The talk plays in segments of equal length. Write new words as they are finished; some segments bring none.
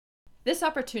This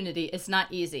opportunity is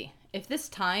not easy. If this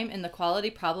time in the quality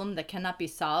problem that cannot be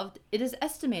solved, it is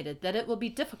estimated that it will be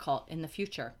difficult in the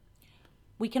future.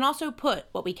 We can also put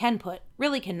what we can put,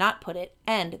 really cannot put it,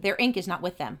 and their ink is not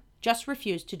with them. Just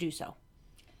refuse to do so.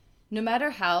 No matter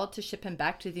how to ship him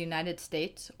back to the United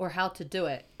States or how to do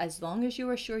it, as long as you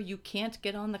are sure you can't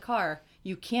get on the car,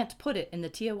 you can't put it in the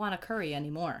Tijuana curry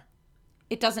anymore.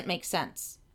 It doesn't make sense.